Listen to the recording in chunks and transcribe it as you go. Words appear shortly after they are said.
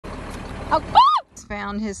Oh,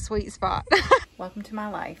 found his sweet spot. Welcome to my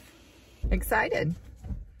life. Excited.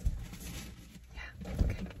 Yeah,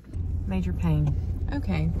 okay. Major pain.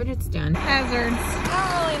 Okay, but it's done. Hazards.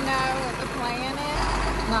 I don't really know what the plan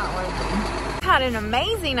is. Not working. Had an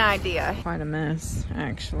amazing idea. Quite a mess,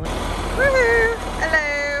 actually. Woohoo! Hello.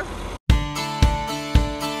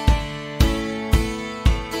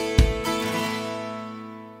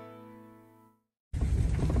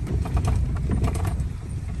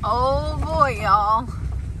 Oh boy, y'all.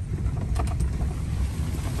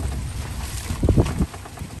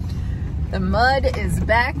 The mud is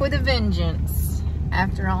back with a vengeance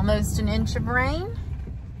after almost an inch of rain.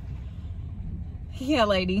 Yeah,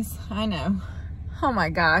 ladies, I know. Oh my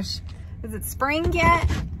gosh. Is it spring yet?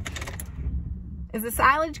 Is the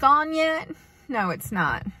silage gone yet? No, it's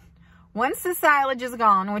not. Once the silage is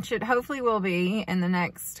gone, which it hopefully will be in the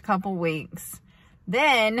next couple weeks,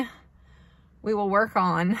 then we will work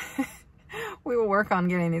on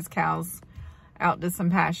getting these cows out to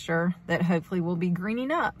some pasture that hopefully will be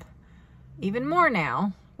greening up even more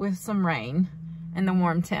now with some rain and the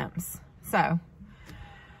warm temps. So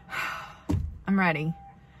I'm ready.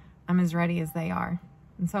 I'm as ready as they are.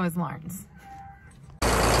 And so is Lawrence.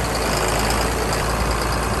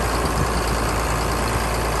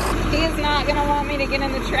 He is not gonna want me to get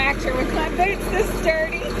in the tractor with my boots this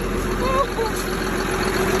dirty.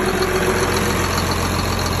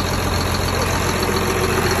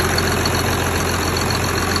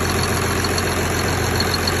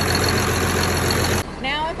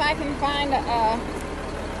 Now if I can find a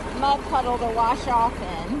mud puddle to wash off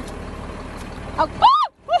in. Oh,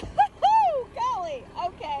 golly,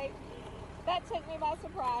 okay. That took me by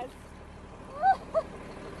surprise.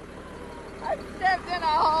 I stepped in a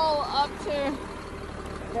hole up to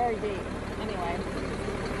very deep. Anyway.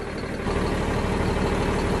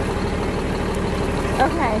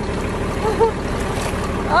 Okay.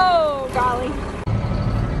 Oh, golly.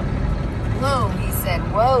 Whoa, he said,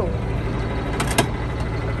 whoa.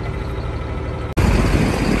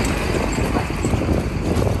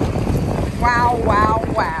 Wow, wow,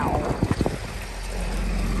 wow.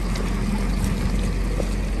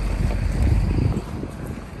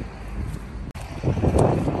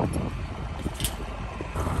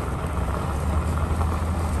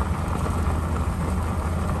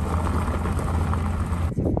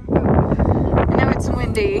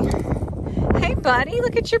 Hey buddy,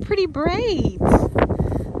 look at your pretty braids.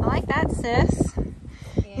 I like that, sis.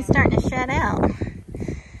 Yeah. He's starting to shed out.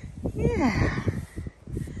 Yeah.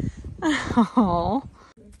 Oh.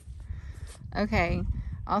 Okay.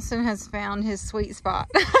 Austin has found his sweet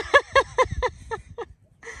spot.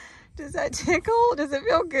 Does that tickle? Does it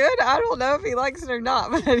feel good? I don't know if he likes it or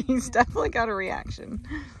not, but he's definitely got a reaction.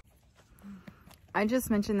 I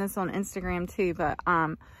just mentioned this on Instagram too, but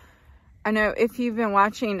I know if you've been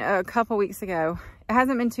watching a couple weeks ago, it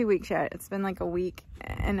hasn't been 2 weeks yet. It's been like a week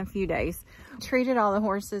and a few days. Treated all the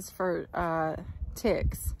horses for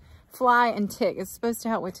ticks. Fly and tick. It's supposed to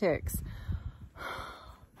help with ticks.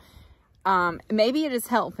 Maybe it is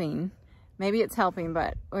helping. Maybe it's helping,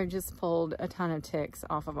 but we've just pulled a ton of ticks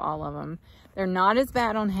off of all of them. They're not as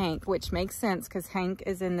bad on Hank, which makes sense because Hank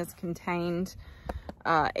is in this contained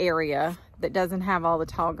area that doesn't have all the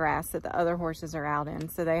tall grass that the other horses are out in.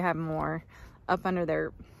 So they have more up under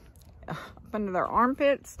their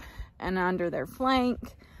armpits and under their flank.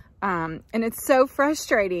 And it's so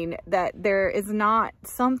frustrating that there is not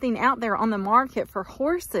something out there on the market for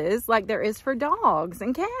horses like there is for dogs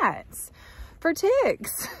and cats, for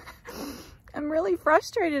ticks. I'm really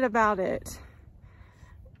frustrated about it.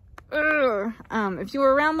 If you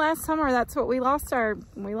were around last summer, that's what we lost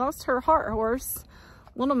her heart horse,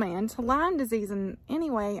 Little Man, to Lyme disease. And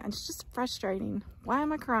anyway, it's just frustrating. Why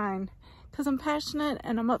am I crying? Because I'm passionate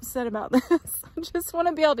and I'm upset about this. I just want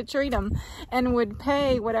to be able to treat them and would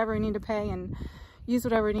pay whatever we need to pay and use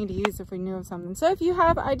whatever we need to use if we knew of something. So if you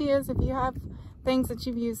have ideas, if you have things that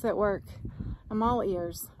you've used that work, I'm all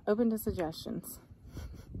ears, open to suggestions.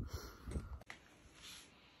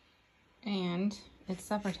 And it's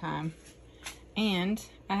supper time. And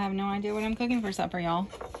I have no idea what I'm cooking for supper, y'all.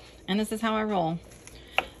 And this is how I roll.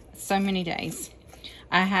 So many days.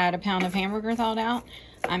 I had a pound of hamburger thawed out.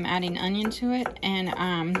 I'm adding onion to it, and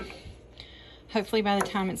hopefully by the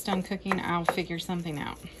time it's done cooking, I'll figure something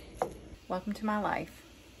out. Welcome to my life.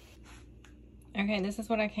 Okay, this is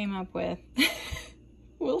what I came up with.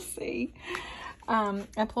 We'll see. I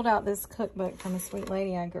pulled out this cookbook from a sweet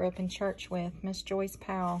lady I grew up in church with, Miss Joyce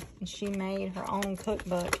Powell, and she made her own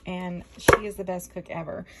cookbook, and she is the best cook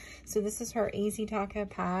ever. So this is her easy taco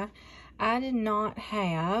pie. I did not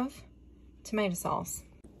have tomato sauce.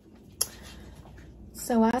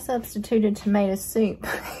 So I substituted tomato soup.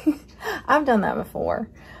 I've done that before.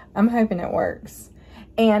 I'm hoping it works.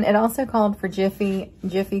 And it also called for Jiffy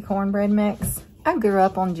cornbread mix. I grew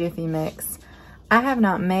up on Jiffy mix. I have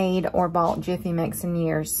not made or bought Jiffy mix in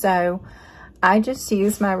years, so I just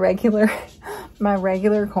used my regular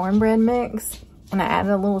cornbread mix, and I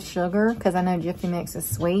added a little sugar because I know Jiffy mix is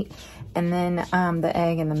sweet, and then the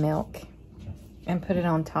egg and the milk, and put it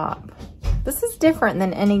on top. This is different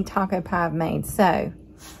than any taco pie I've made, so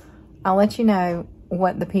I'll let you know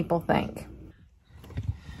what the people think.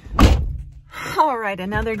 All right,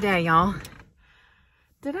 another day, y'all.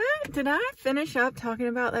 Did I finish up talking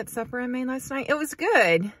about that supper I made last night? It was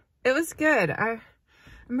good. It was good. I'm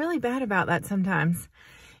really bad about that sometimes.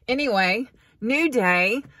 Anyway, new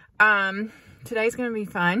day. Today's gonna be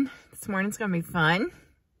fun. This morning's gonna be fun.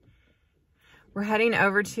 We're heading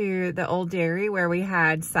over to the old dairy where we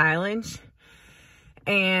had silage,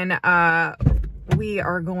 and we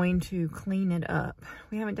are going to clean it up.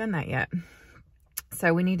 We haven't done that yet.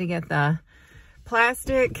 So we need to get the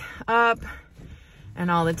plastic up and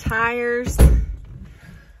all the tires.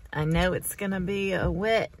 I know it's gonna be a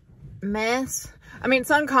wet mess. I mean,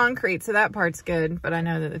 it's on concrete, so that part's good, but I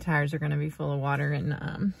know that the tires are gonna be full of water,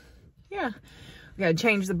 and yeah. We gotta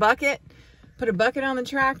change the bucket, put a bucket on the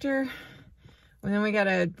tractor, and then we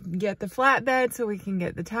gotta get the flatbed so we can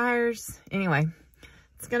get the tires. Anyway,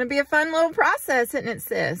 it's gonna be a fun little process, isn't it,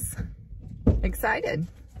 sis? Excited.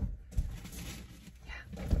 Yeah,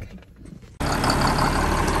 okay.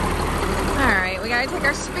 All right, we gotta take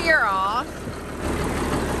our spear off.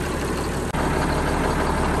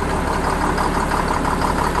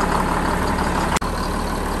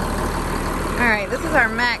 All right, this is our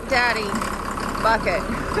Mac Daddy bucket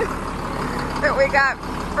that we got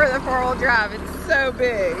for the 4-wheel drive. It's so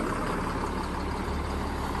big.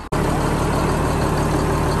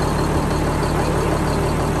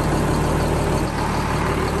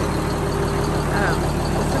 Oh,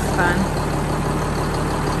 this is fun.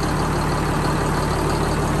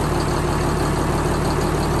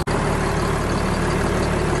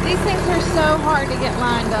 These things are so hard to get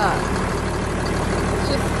lined up. It's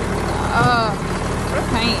just, what a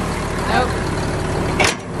pain. Nope.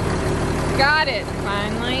 Got it,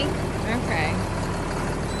 finally. Okay.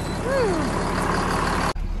 Whew.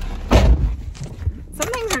 Some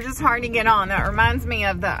things are just hard to get on. That reminds me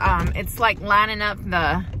of the, it's like lining up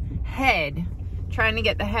the head. Trying to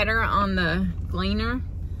get the header on the gleaner.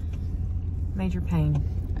 Major pain.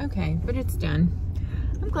 Okay, but it's done.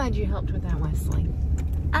 I'm glad you helped with that, Wesley.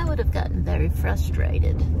 I would have gotten very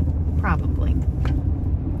frustrated. Probably.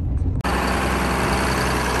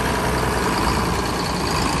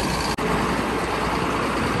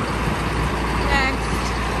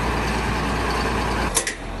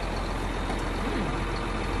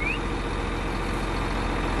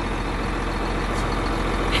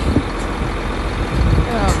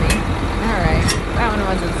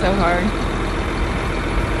 So hard.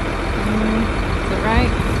 Is it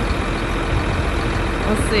right?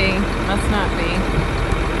 We'll see. Must not be.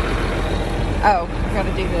 Oh, I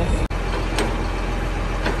gotta do this.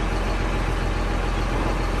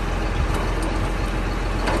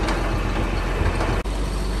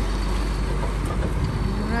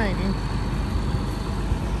 Alrighty.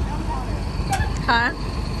 Huh?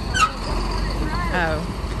 Oh,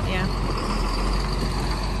 yeah.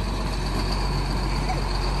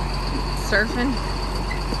 Surfing,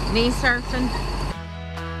 knee surfing.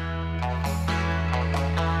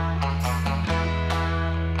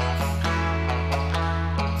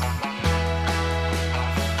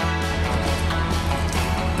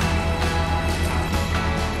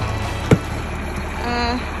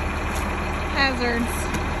 Hazards.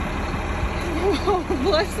 Oh,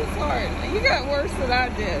 bless his heart. You got worse than I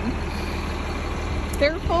did.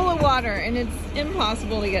 They're full of water, and it's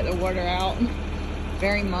impossible to get the water out.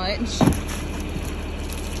 Very much.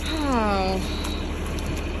 Oh.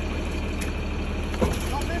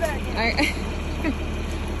 Don't do that again.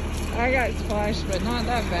 I got splashed, but not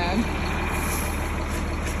that bad.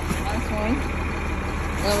 Last one.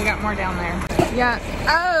 Well, we got more down there. Yeah.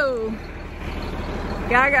 Oh.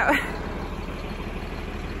 Yeah,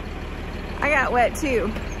 I got wet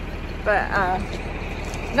too, but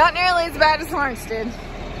not nearly as bad as Lawrence did.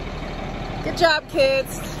 Good job,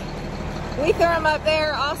 kids. We threw them up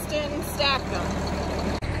there. Austin stacked them.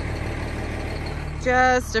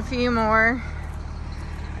 Just a few more.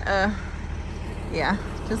 Yeah,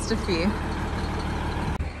 just a few.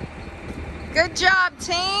 Good job,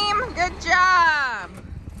 team. Good job.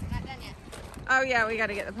 Not done yet. Oh yeah, we got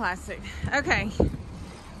to get the plastic. Okay.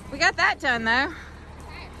 We got that done though.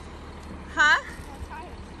 Huh?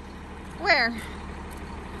 Where?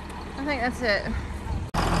 I think that's it.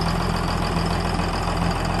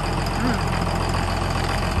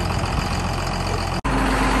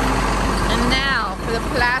 And now for the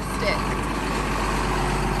plastic.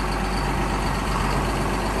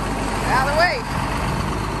 Out of the way.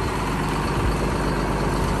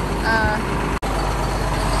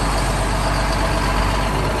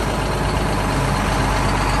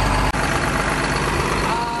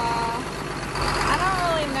 I don't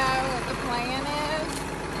really know what the plan is,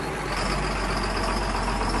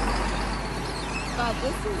 but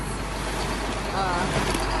this is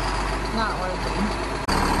not working.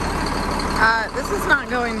 This is not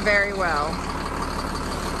going very well.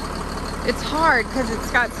 It's hard because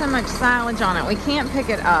it's got so much silage on it. We can't pick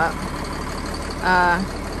it up.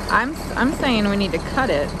 I'm saying we need to cut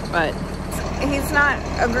it, but he's not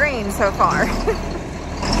agreeing so far.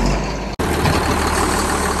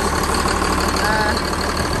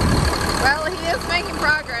 Well, he is making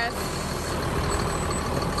progress.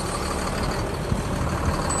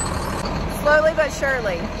 Slowly but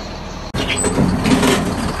surely.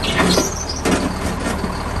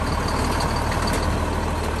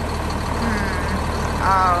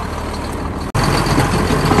 Oh.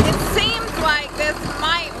 It seems like this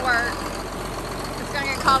might work. It's gonna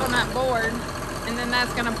get caught on that board, and then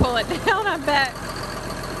that's gonna pull it down, I bet.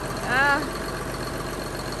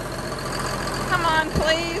 Come on,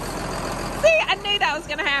 please. See, I knew that was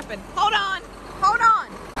gonna happen. Hold on, hold on.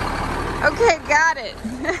 Okay, got it.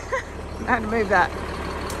 I had to move that.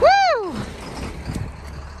 Woo!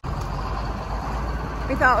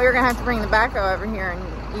 We thought we were gonna have to bring the backhoe over here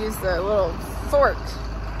and use the little forked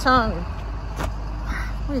tongue.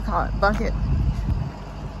 What do you call it? Bucket.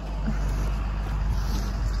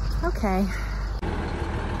 Okay.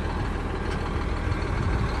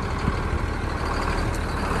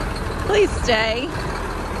 Please stay.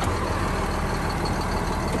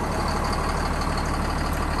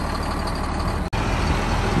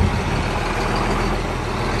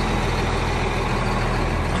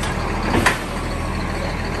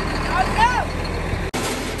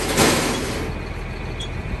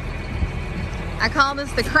 I call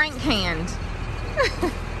this the crank hand.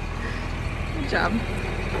 Good job.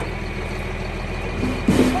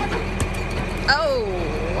 Oh,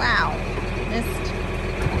 wow. Missed.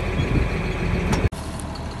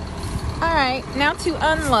 All right, now to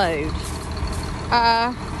unload.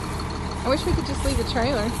 I wish we could just leave the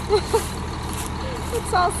trailer.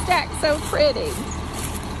 It's all stacked so pretty.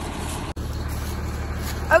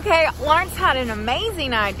 Okay, Lawrence had an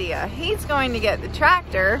amazing idea. He's going to get the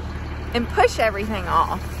tractor and push everything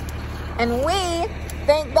off. And we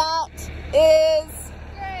think that is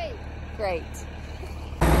great.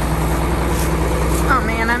 Oh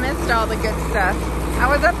man, I missed all the good stuff. I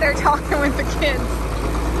was up there talking with the kids.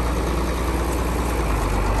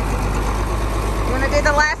 You wanna do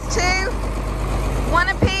the last two? One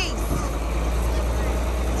apiece.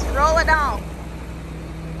 Let's roll it on.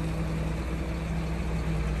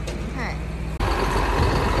 Okay.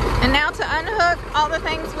 And now to unhook all the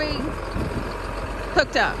things we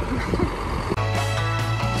hooked up.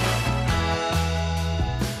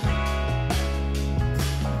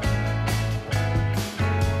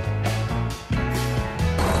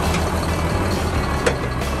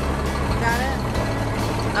 Got it?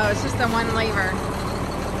 Oh, it's just the one lever.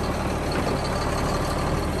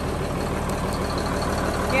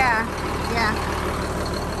 Yeah.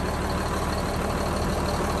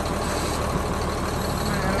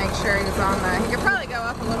 Sure he's on the, he could probably go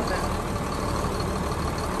up a little bit.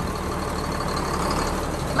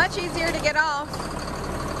 Much easier to get off.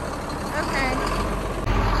 Okay.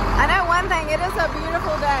 I know one thing, it is a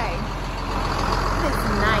beautiful day. It's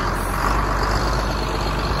nice.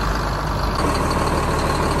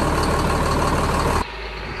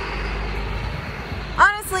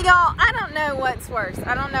 Honestly, y'all, I don't know what's worse.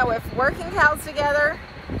 I don't know if working cows together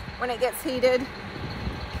when it gets heated,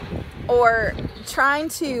 or trying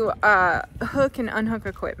to hook and unhook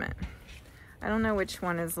equipment. I don't know which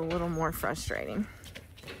one is a little more frustrating.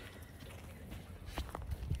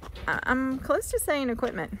 I'm close to saying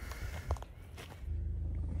equipment.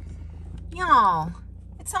 Y'all,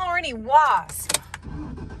 it's already wasp.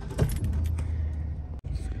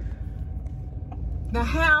 The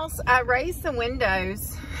house, I raised the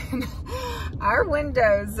windows. Our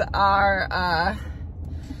windows are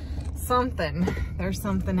something. There's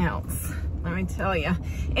something else, let me tell you.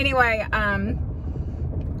 Anyway,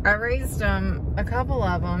 I raised a couple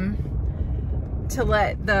of them to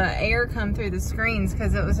let the air come through the screens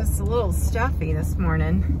because it was just a little stuffy this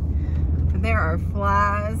morning. But there are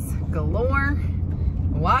flies galore.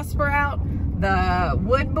 Wasps are out. The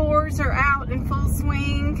wood boars are out in full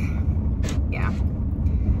swing. Yeah.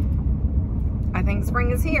 I think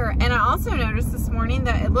spring is here. And I also noticed this morning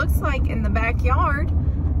that it looks like in the backyard,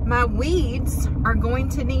 my weeds are going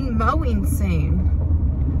to need mowing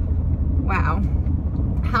soon. Wow.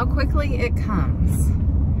 How quickly it comes.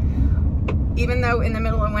 Even though in the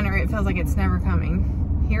middle of winter, it feels like it's never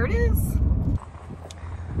coming. Here it is.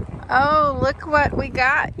 Oh, look what we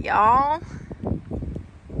got, y'all.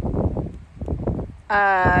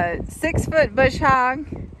 6-foot bush hog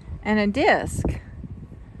and a disc.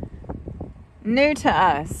 New to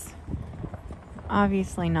us.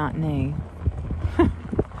 Obviously not new.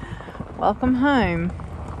 Welcome home.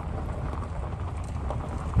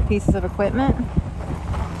 Pieces of equipment.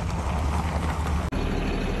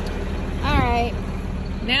 Alright.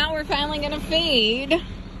 Now we're finally gonna feed.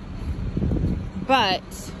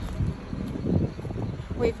 But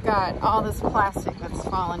we've got all this plastic that's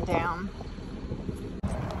fallen down.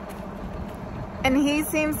 And he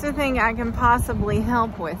seems to think I can possibly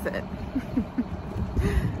help with it.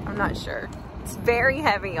 I'm not sure. It's very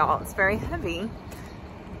heavy, y'all. It's very heavy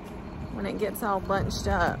when it gets all bunched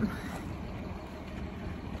up.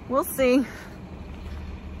 We'll see.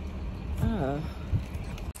 Oh.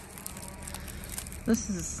 This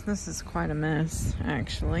is quite a mess,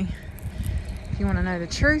 actually. If you want to know the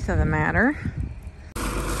truth of the matter.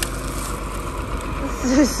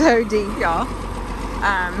 This is so deep, y'all.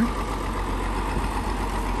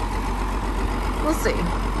 We'll see.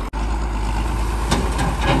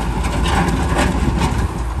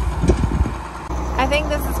 I think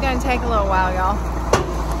this is going to take a little while, y'all.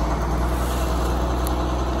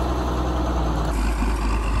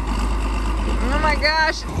 Oh my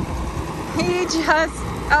gosh. He just,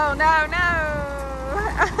 oh no.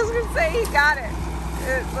 I was going to say he got it.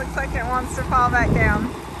 It looks like it wants to fall back down.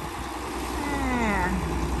 Yeah.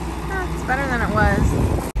 It's better than it was.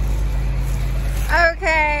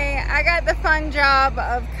 Okay, I got the fun job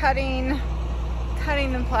of cutting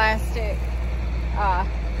the plastic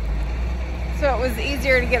so it was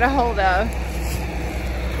easier to get a hold of.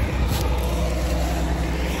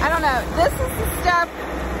 I don't know, this is the stuff,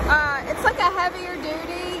 it's like a heavier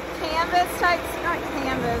duty canvas type, not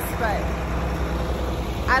canvas, but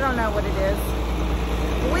I don't know what it is.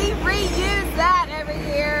 We reuse that every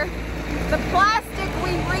year. The plastic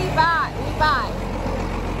we buy everything.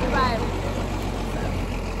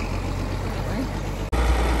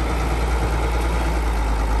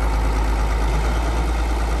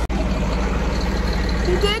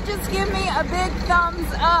 He did just give me a big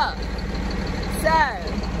thumbs up, so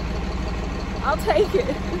I'll take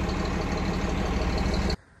it.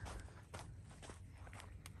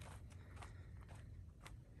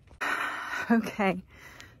 Okay,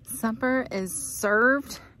 supper is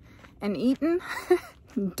served and eaten,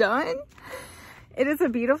 done. It is a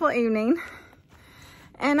beautiful evening,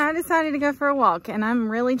 and I decided to go for a walk, and I'm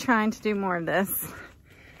really trying to do more of this.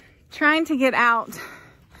 Trying to get out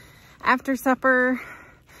after supper,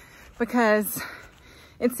 because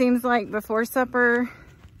it seems like before supper,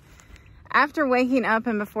 after waking up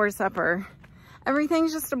and before supper,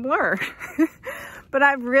 everything's just a blur. But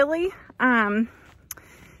I've really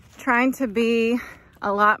trying to be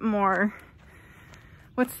a lot more,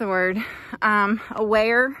 what's the word,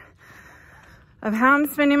 aware of how I'm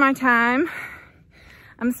spending my time.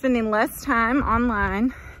 I'm spending less time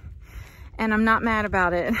online, and I'm not mad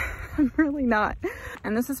about it. I'm really not.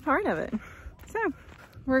 And this is part of it. So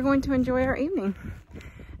we're going to enjoy our evening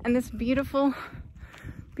and this beautiful,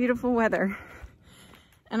 beautiful weather.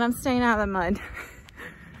 And I'm staying out of the mud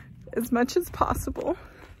as much as possible.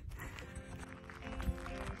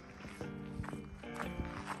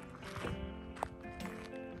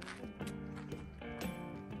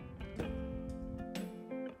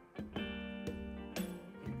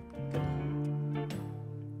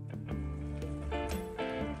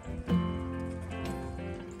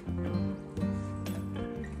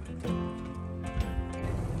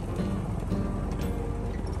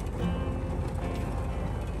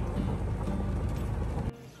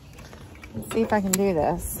 Let's see if I can do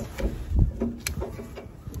this.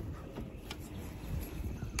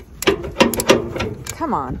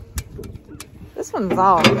 Come on. This one's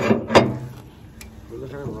all.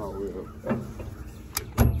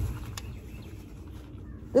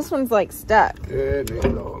 This one's like stuck.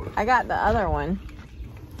 I got the other one.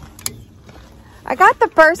 I got the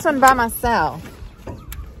first one by myself.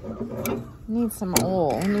 Need some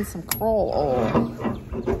oil. I need some coral oil.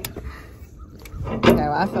 Okay,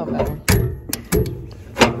 well, I feel better.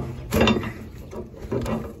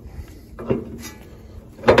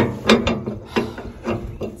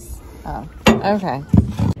 Oh, okay.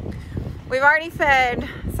 We've already fed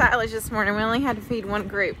silage this morning. We only had to feed one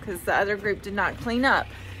group because the other group did not clean up.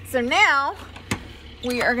 So now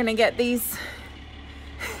we are gonna get these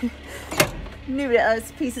new to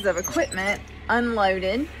us pieces of equipment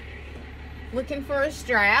unloaded. Looking for a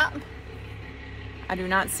strap. I do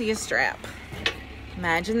not see a strap.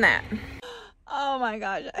 Imagine that. Oh my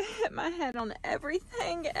gosh, I hit my head on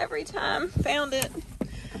everything every time. Found it.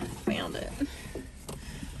 Found it.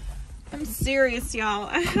 I'm serious, y'all.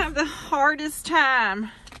 I have the hardest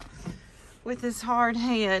time with this hard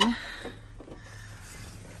head.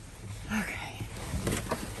 Okay.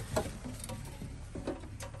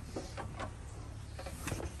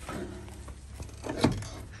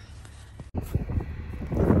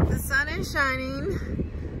 The sun is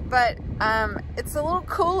shining, but it's a little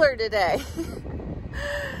cooler today.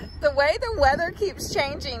 The way the weather keeps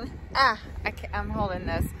changing. I'm holding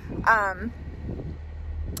this.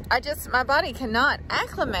 My body cannot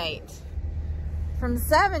acclimate from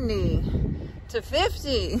 70 to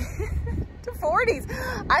 50 to 40s.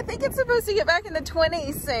 I think it's supposed to get back in the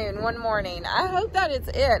 20s soon one morning. I hope that is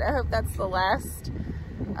it. I hope that's the last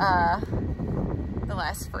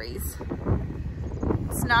freeze.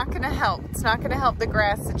 It's not gonna help. It's not gonna help the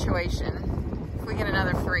grass situation if we get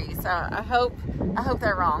another freeze. So I hope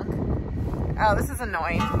they're wrong. Oh, this is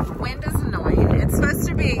annoying. Wind is annoying. It's supposed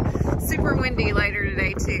to be super windy later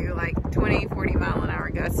today too, like 20, 40 mile an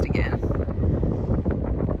hour gust again.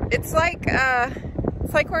 It's like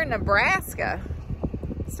we're in Nebraska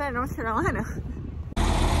instead of North Carolina.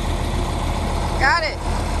 Got it.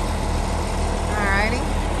 Alrighty.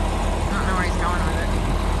 I don't know where he's going with it.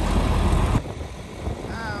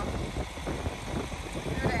 Oh.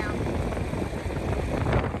 Go down.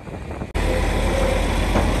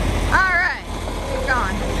 Alright. Keep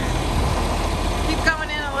going. Keep going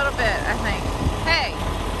in a little bit, I think. Hey.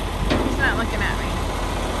 He's not looking at me.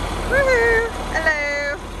 Woohoo!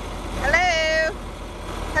 Hello. Hello.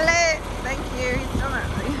 Hello. Thank you. He's still not.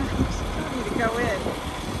 He's still need to go in.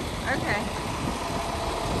 Okay.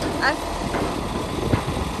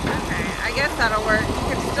 Okay, I guess that'll work. You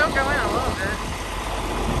can still go in a little bit.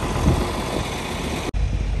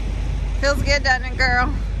 Feels good, doesn't it,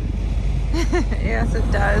 girl? Yes,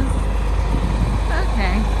 it does.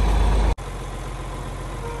 Okay.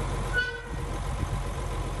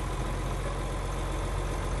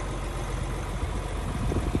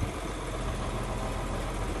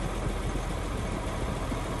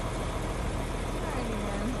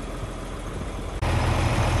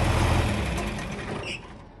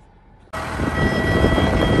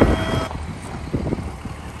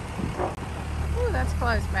 That's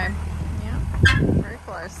close, babe. Yeah, very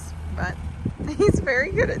close. But he's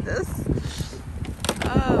very good at this.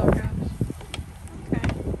 Oh, gosh. Okay.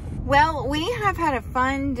 Well, we have had a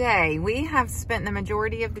fun day. We have spent the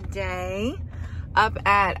majority of the day up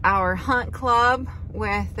at our hunt club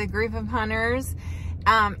with a group of hunters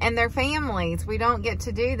and their families. We don't get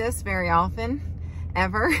to do this very often,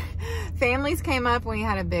 ever. Families came up, we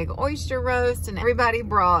had a big oyster roast and everybody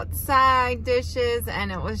brought side dishes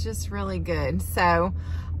and it was just really good. So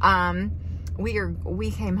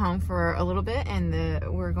we came home for a little bit and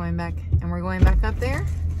we're going back up there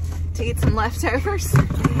to eat some leftovers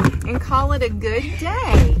and call it a good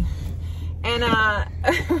day. And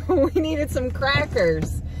we needed some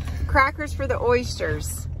crackers for the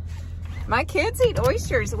oysters. My kids eat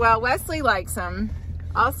oysters. Well, Wesley likes them.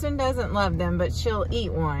 Austin doesn't love them, but she'll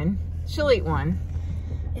eat one. She'll eat one.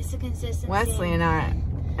 It's a consistency. Wesley and I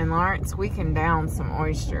and Lawrence, we can down some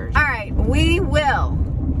oysters. All right, we will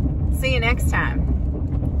see you next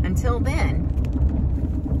time. Until then.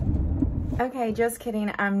 Okay, just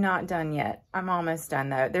kidding. I'm not done yet. I'm almost done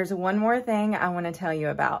though. There's one more thing I want to tell you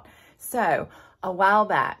about. So, a while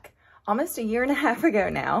back, almost a year and a half ago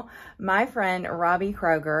now, my friend Robbie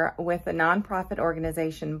Kroger with the nonprofit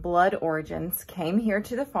organization Blood Origins came here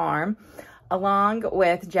to the farm along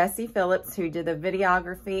with Jesse Phillips, who did the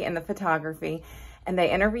videography and the photography, and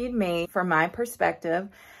they interviewed me from my perspective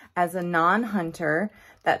as a non-hunter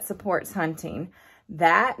that supports hunting.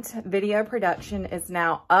 That video production is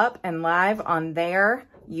now up and live on their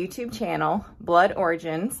YouTube channel, Blood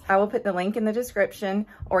Origins. I will put the link in the description,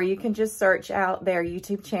 or you can just search out their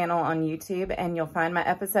YouTube channel on YouTube and you'll find my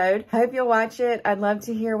episode. I hope you'll watch it. I'd love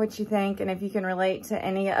to hear what you think, and if you can relate to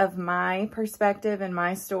any of my perspective and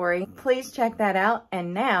my story, please check that out.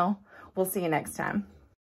 And now we'll see you next time.